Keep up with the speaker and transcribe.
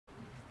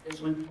This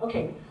one.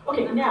 Okay.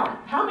 Okay, now,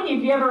 how many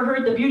of you ever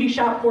heard the Beauty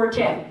Shop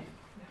Quartet?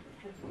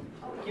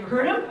 You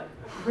heard them?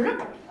 Heard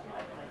them?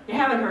 You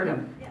haven't heard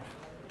them?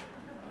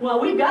 Well,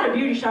 we've got a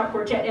Beauty Shop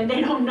Quartet, and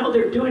they don't know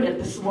they're doing it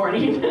this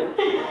morning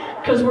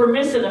because we're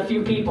missing a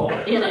few people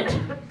in it.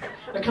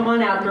 But come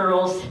on out,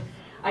 girls.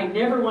 I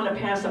never want to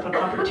pass up an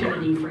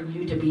opportunity for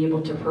you to be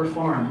able to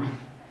perform.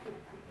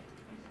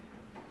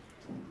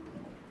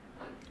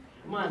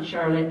 Come on,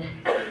 Charlotte.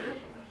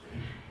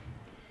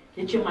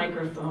 Get your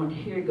microphone.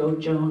 Here you go,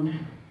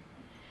 Joan.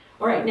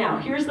 All right, now,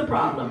 here's the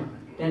problem.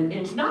 And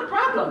it's not a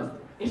problem.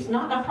 It's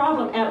not a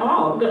problem at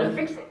all. I'm going to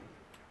fix it.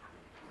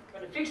 I'm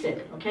going to fix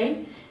it,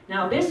 okay?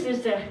 Now, these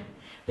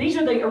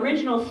are the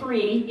original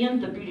three in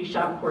the Beauty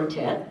Shop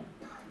Quartet.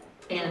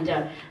 And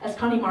that's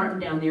Connie Martin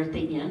down there at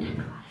the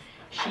end.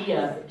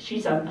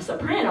 She's a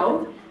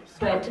soprano,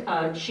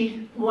 but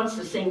she wants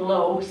to sing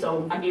low,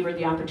 so I gave her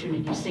the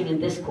opportunity to sing in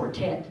this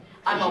quartet.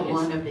 I'm a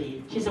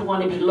wannabe. She's a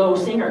wannabe low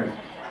singer.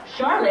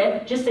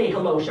 Charlotte, just say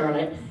hello,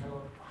 Charlotte.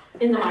 Hello.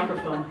 In the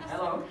microphone.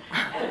 Hello.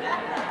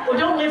 Well,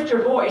 don't lift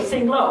your voice,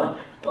 sing low.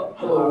 Oh,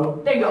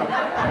 hello. There you go.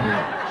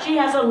 She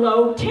has a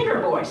low tenor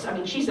voice. I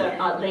mean, she's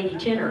a lady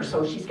tenor,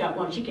 so she's got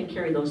one. She can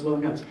carry those low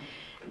notes.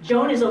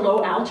 Joan is a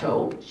low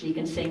alto. She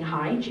can sing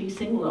high, she can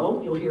sing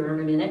low. You'll hear her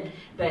in a minute.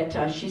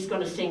 But she's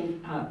going to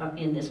sing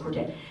in this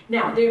quartet.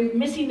 Now, they're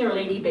missing their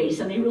lady bass,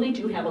 and they really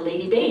do have a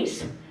lady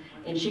bass.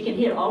 And she can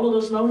hit all of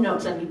those low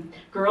notes. I mean,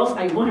 girls,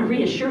 I want to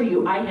reassure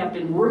you, I have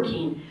been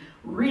working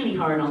really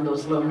hard on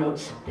those low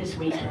notes this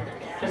week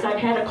because I've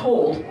had a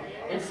cold.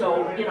 And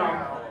so, you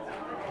know,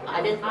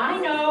 I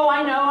know,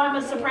 I'm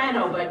a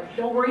soprano, but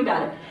don't worry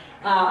about it.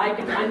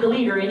 I'm the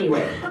leader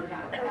anyway.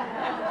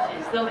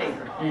 She's the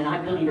leader. And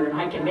I'm the leader, and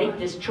I can make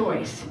this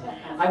choice.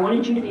 I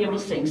wanted you to be able to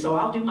sing, so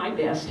I'll do my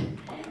best.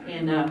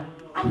 And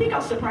I think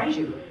I'll surprise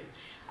you.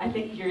 I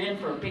think you're in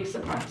for a big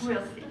surprise.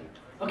 We'll see.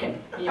 Okay,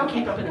 okay.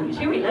 Keep up in the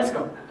music. Here let's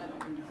go.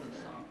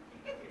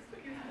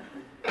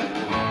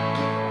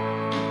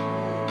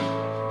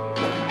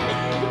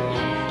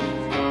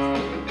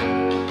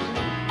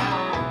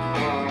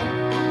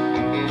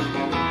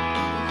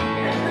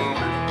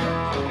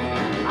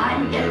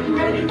 I'm getting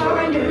ready for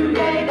a new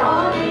day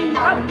dawning.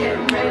 I'm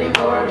getting ready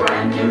for a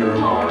brand new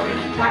morning.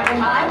 Packing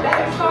my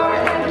bags for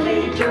a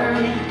heavenly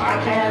journey. I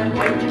can't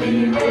wait to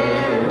be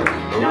there.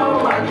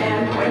 No, I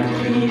can't wait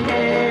to be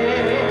there.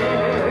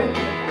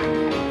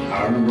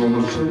 I'm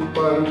gonna sit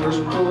by the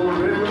crystal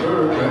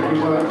river, dragging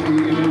my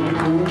feet in the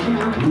cool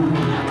blue.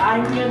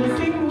 I'm gonna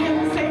sing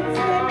and saints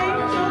and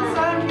angels.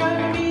 I'm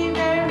gonna be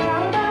there.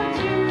 How about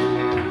you?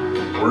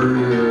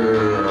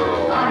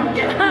 Well, I'm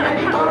getting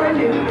ready for a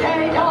new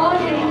day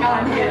dawning.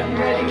 I'm getting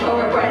ready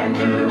for a brand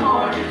new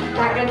morning.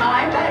 Packing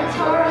my bags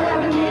for a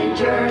heavenly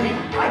journey.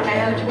 I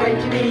can't wait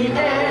to be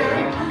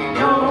there.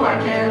 No, I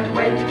can't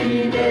wait to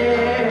be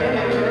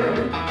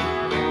there.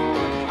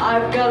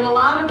 I've got a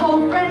lot of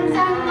old friends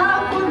and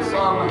loved ones.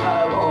 Some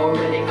have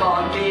already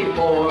gone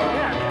before.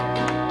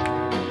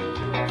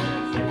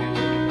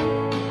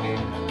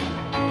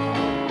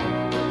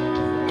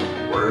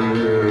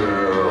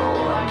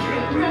 well, I'm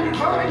getting ready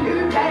for a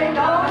new day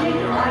dawning.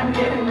 I'm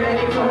getting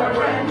ready for a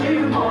brand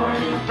new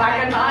morning.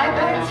 Packing my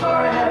bags for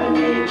a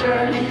heavenly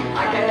journey.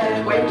 I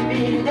can't wait to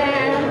be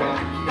there.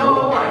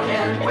 No, I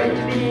can't wait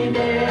to be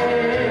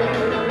there.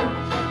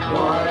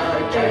 What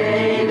a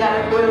day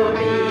that will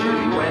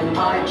be when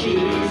my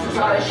Jesus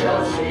I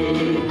shall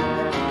see.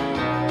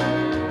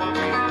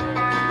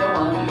 The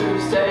one who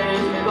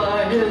saves me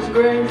by His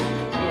grace,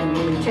 and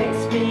He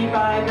takes me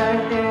by the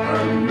hand.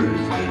 and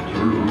leads me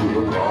through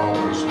the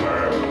promised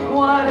land.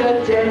 What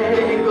a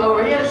day,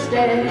 glorious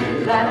day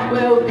that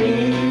will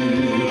be.